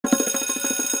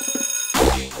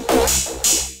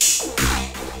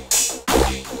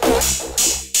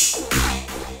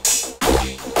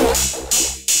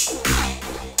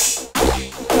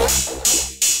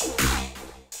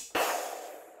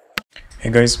Hey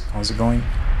guys, how's it going?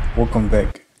 Welcome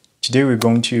back. Today we're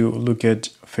going to look at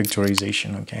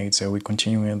factorization. Okay, so we're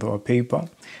continuing with our paper,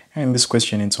 and this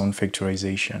question is on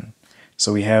factorization.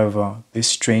 So we have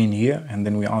this train here, and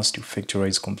then we're asked to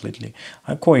factorize completely.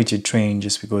 I call it a train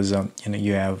just because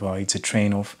you have it's a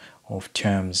train of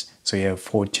terms. So you have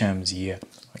 4 terms here.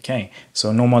 Okay,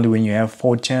 so normally when you have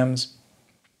 4 terms,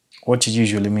 what it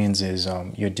usually means is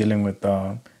you're dealing with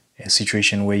a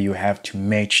situation where you have to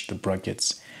match the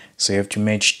brackets. So you have to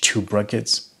match 2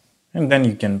 brackets, and then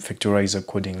you can factorize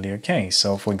accordingly. Okay,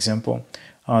 so for example,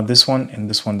 this one and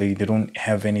this one, they don't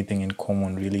have anything in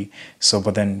common really. So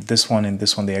but then this one and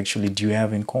this one, they actually do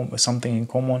have something in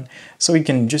common. So we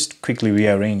can just quickly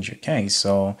rearrange. Okay,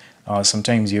 so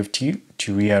sometimes you have to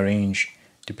rearrange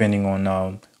depending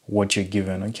on what you're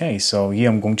given. Okay, so here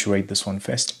I'm going to write this one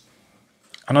first.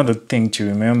 Another thing to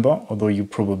remember, although you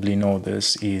probably know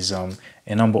this, is a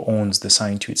number owns the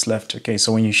sign to its left. Okay,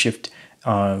 so when you shift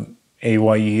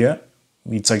AY here,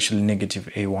 it's actually negative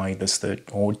AY. That's the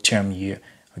whole term here.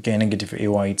 Okay, negative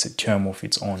AY, it's a term of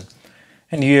its own.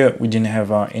 And here we didn't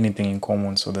have anything in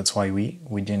common, so that's why we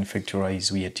didn't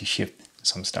factorize. We had to shift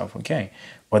some stuff. Okay,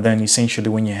 but then essentially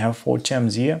when you have 4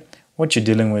 terms here, what you're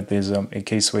dealing with is a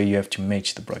case where you have to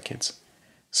match the brackets.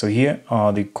 So here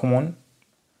the common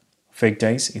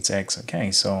factorize, it's x.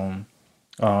 Okay, so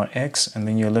x, and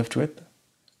then you're left with,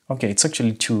 okay, it's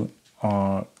actually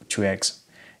 2x,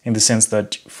 in the sense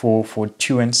that for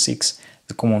 2 and 6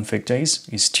 the common factor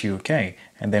is 2. Okay,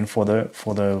 and then for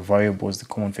the variables the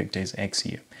common factor is x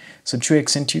here. So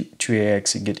 2x into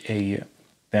 2ax, you get a here,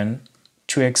 then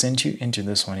 2x into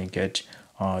this one, you get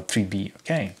 3b.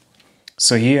 Okay,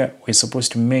 so here we're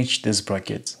supposed to match these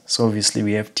brackets, so obviously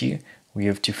we have to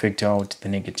factor out the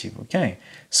negative. Okay,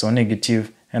 so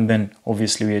negative, and then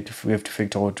obviously we have to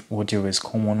factor out whatever is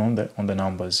common on the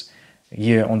numbers.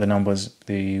 Here on the numbers,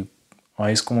 the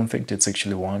highest common factor, it's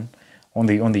actually 1. On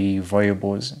the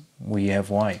variables we have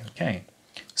y. Okay,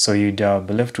 so you'd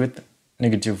be left with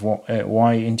negative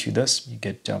y into this, you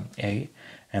get a,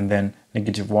 and then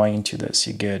negative y into this,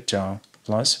 you get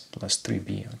plus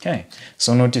 3b. Okay,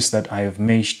 so notice that I have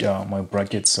matched my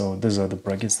brackets. So these are the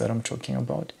brackets that I'm talking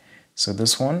about. So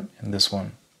this one and this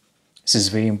one. This is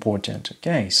very important.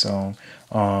 Okay, so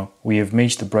we have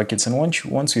matched the brackets, and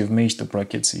once we have matched the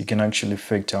brackets, you can actually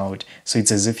factor out. So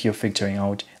it's as if you're factoring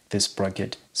out this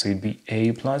bracket. So it'd be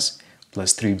a plus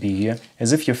 3b here,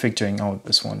 as if you're factoring out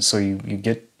this one. So you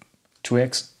get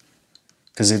 2x,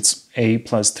 because it's a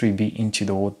plus 3b into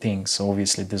the whole thing. So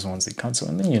obviously these ones, they cancel,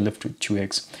 and then you're left with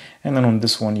 2x. And then on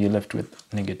this one, you're left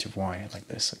with negative y, like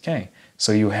this. Okay,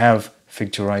 so you have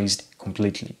factorized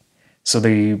completely. So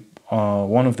the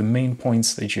one of the main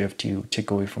points that you have to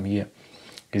take away from here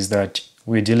is that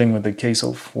we're dealing with a case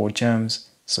of 4 terms.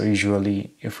 So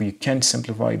usually, if we can't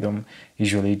simplify them,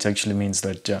 usually it actually means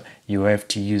that you have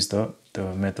to use the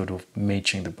method of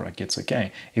matching the brackets.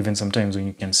 Okay, even sometimes when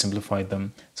you can simplify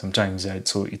them, sometimes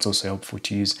it's also helpful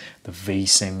to use the very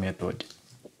same method.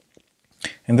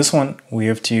 In this one, we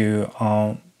have to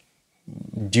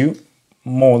do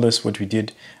more or less what we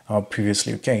did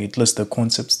previously. Okay, it lists the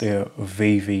concepts. They are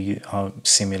very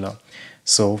similar.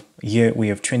 So here we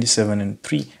have 27 and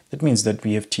 3. That means that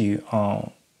we have to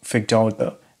factor out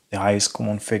the highest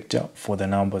common factor for the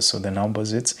numbers. So the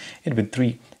numbers, it'd be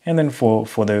 3, and then for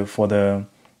the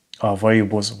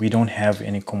variables, we don't have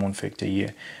any common factor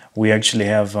here. We actually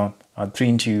have 3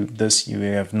 into this, you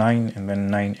have 9, and then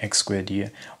 9x squared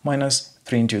here, minus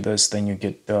 3 into this, then you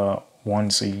get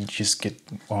 1, so you just get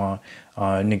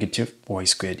negative y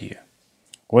squared here.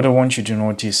 What I want you to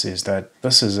notice is that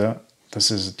this is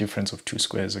a difference of 2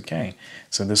 squares. Okay,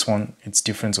 so this one, it's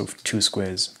difference of 2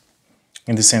 squares,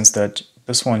 in the sense that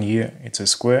this one here, it's a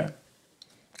square,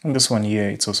 and this one here,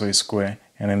 it's also a square,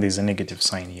 and then there's a negative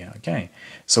sign here. Okay,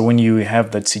 so when you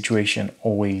have that situation,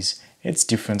 always it's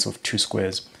difference of 2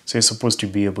 squares, so you're supposed to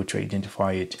be able to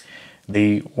identify it.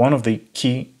 One of the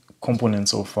key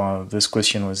components of this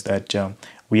question was that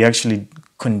we actually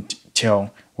couldn't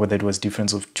tell whether it was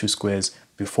difference of 2 squares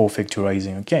before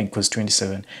factorizing. Okay, because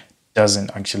 27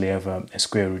 doesn't actually have a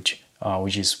square root,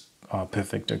 which is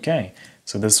perfect. Okay,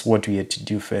 so that's what we had to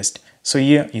do first. So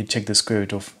here you take the square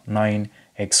root of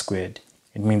 9x squared.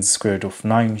 It means the square root of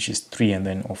 9, which is 3, and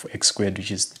then of x squared,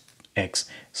 which is x.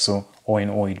 So all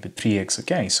in all, it'd be 3x.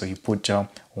 Okay, so you put on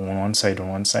one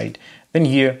side. Then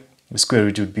here the square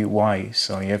root would be y,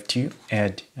 so you have to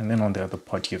add, and then on the other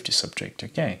part you have to subtract.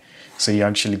 Okay, so you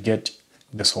actually get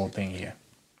this whole thing here.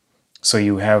 So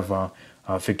you have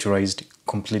factorized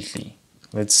completely.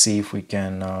 Let's see if we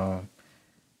can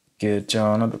get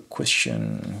another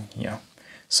question. Yeah,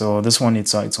 So this one,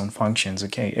 it's its own functions.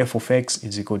 Okay, f of x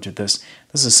is equal to this.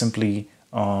 This is simply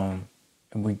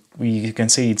we can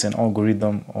say it's an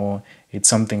algorithm, or it's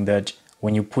something that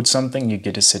when you put something you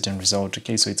get a certain result.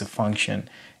 Okay, so it's a function.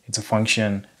 It's a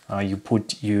function.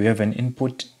 You have an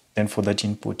input, then for that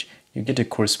input you get a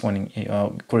corresponding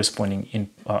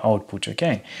output.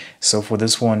 Okay, so for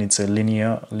this one it's a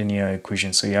linear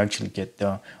equation, so you actually get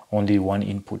only one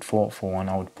input for one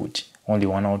output, only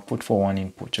one output for one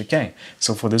input. Okay,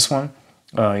 so for this one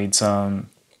it's a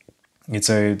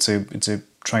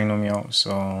trinomial,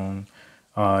 so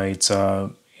it's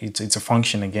a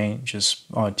function again. Just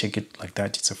take it like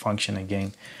that. It's a function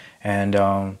again, and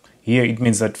here it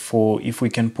means that if we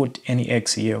can put any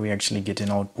x here, we actually get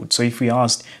an output. So if we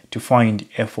asked to find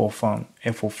f of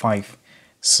 5,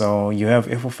 so you have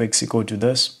f of x equal to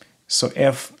this. So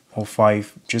f of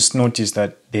 5, just notice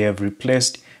that they have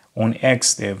replaced on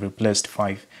x, they have replaced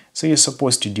 5. So you're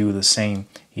supposed to do the same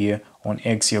here. On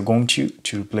x you're going to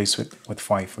replace with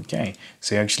 5. Okay,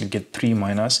 so you actually get 3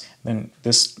 minus, then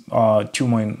this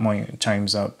 2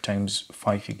 times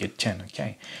 5, you get 10.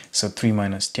 Okay, so 3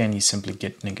 minus 10, you simply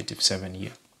get -7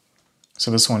 here. So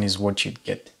this one is what you'd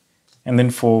get. And then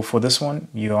for this one,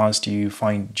 you asked you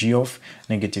find g of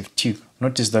 -2.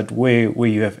 Notice that where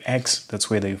you have x, that's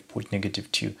where they've put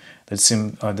 -2.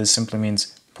 That simply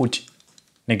means put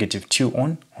 -2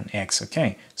 on x.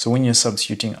 Okay, so when you're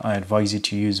substituting, I advise you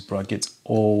to use brackets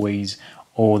always,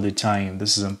 all the time.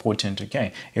 This is important.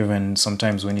 Okay, even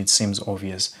sometimes when it seems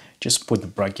obvious, just put the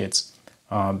brackets,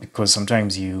 because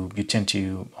sometimes you tend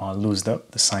to lose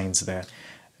the signs there.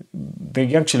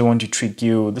 They actually want to trick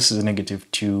you. This is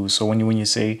 -2, so when you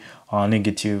say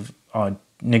negative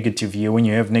here, when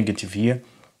you have negative here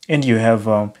and you have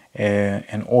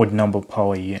an odd number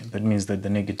power here, that means that the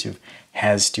negative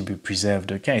has to be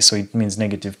preserved. Okay, so it means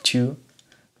 -2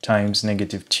 times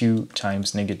 -2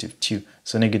 times -2.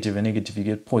 So negative and negative, you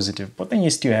get positive, but then you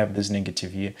still have this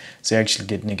negative here, so you actually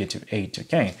get -8.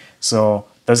 Okay, so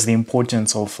that's the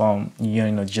importance of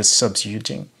just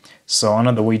substituting. So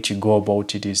another way to go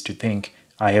about it is to think,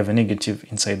 I have a negative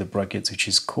inside the brackets, which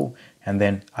is cool, and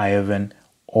then I have an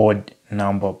odd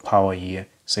number power here.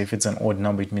 So if it's an odd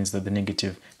number, it means that the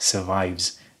negative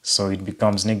survives, so it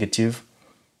becomes negative,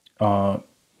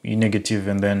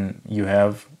 and then you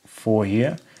have 4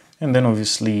 here, and then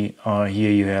obviously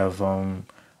here you have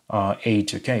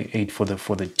 8. Okay, 8 for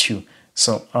the 2.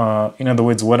 So in other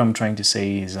words, what I'm trying to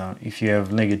say is if you have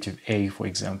 -a, for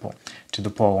example, to the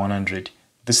power 100,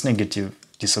 this negative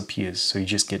disappears, so you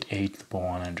just get 8 to the power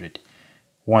 100.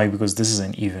 Why? Because this is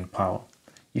an even power.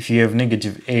 If you have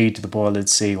 -a to the power,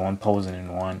 let's say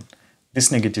 1001,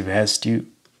 this negative has to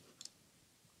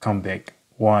come back.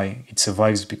 Why? It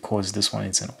survives because this one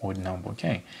is an odd number.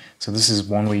 Okay, so this is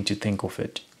one way to think of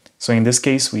it. So in this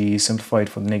case, we simplified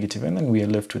for the negative, and then we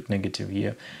are left with negative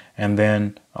here, and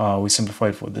then we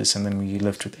simplified for this, and then we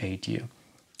left with 8 here,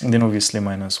 and then obviously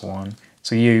 -1.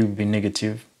 So here it would be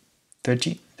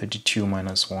 -30, 32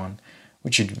 minus 1,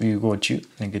 which would be equal to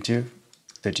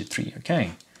 -33.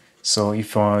 Okay, so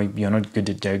if you're not good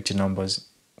at direct numbers,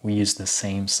 we use the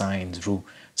same signs rule.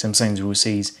 Same signs rule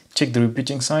says take the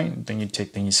repeating sign, then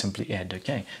you simply add.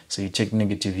 Okay, so you take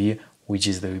negative here, which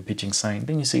is the repeating sign,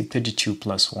 then you say 32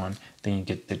 plus 1, then you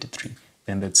get 33.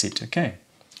 Then that's it. Okay,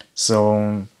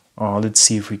 so let's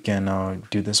see if we can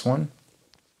do this one.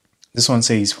 This one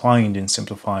says find and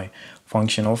simplify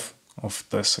function of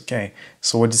this. Okay,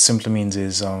 so what it simply means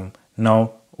is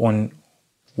now on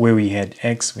where we had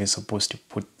x, we're supposed to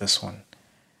put this one.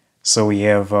 So we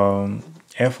have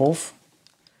f of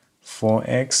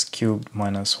 4x cubed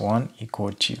minus 1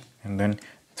 equal to, and then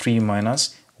 3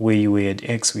 minus, where you had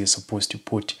x, we're supposed to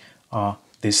put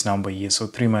this number here. So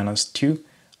 3 minus 2,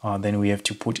 then we have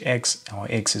to put x. Our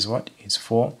x is what? It's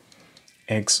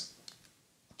 4x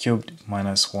cubed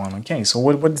minus 1. Okay, so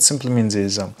what it simply means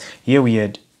is here we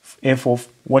had f of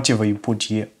whatever you put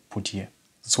here, put here.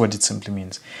 That's what it simply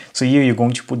means. So here you're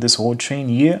going to put this whole train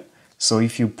here. So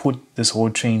if you put this whole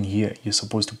train here, you're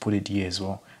supposed to put it here as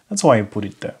well. That's why I put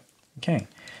it there. Okay,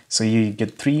 so here you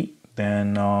get 3,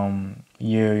 then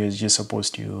here you're just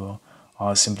supposed to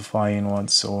simplify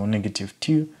inwards. So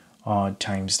 -2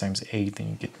 times 8, then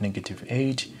you get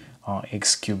 -8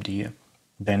 x cubed here,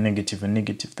 then negative and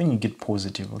negative, then you get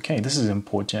positive. Okay, this is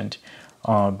important.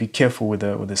 Be careful with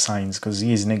the signs, because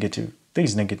here is negative, there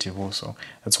is negative also.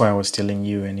 That's why I was telling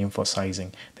you and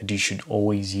emphasizing that you should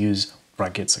always use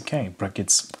brackets. Okay,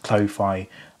 brackets clarify,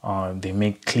 they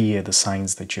make clear the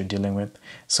signs that you're dealing with.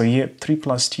 So here 3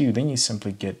 plus 2, then you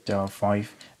simply get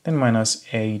 5, then minus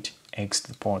 8 x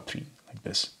to the power 3, like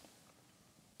this.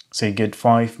 So you get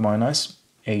 5 minus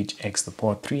 8x to the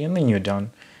power 3, and then you're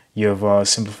done. You have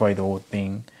simplified the whole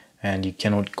thing and you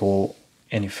cannot go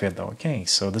any further. Okay,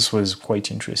 so this was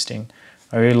quite interesting.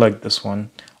 I really like this one.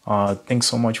 Thanks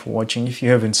so much for watching. If you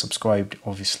haven't subscribed,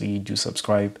 obviously do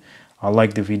subscribe.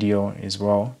 Like the video as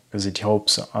well, because it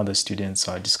helps other students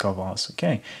discover us.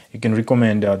 Okay, you can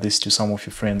recommend this to some of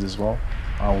your friends as well.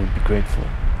 I would be grateful.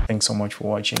 Thanks so much for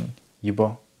watching.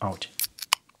 Yuba out.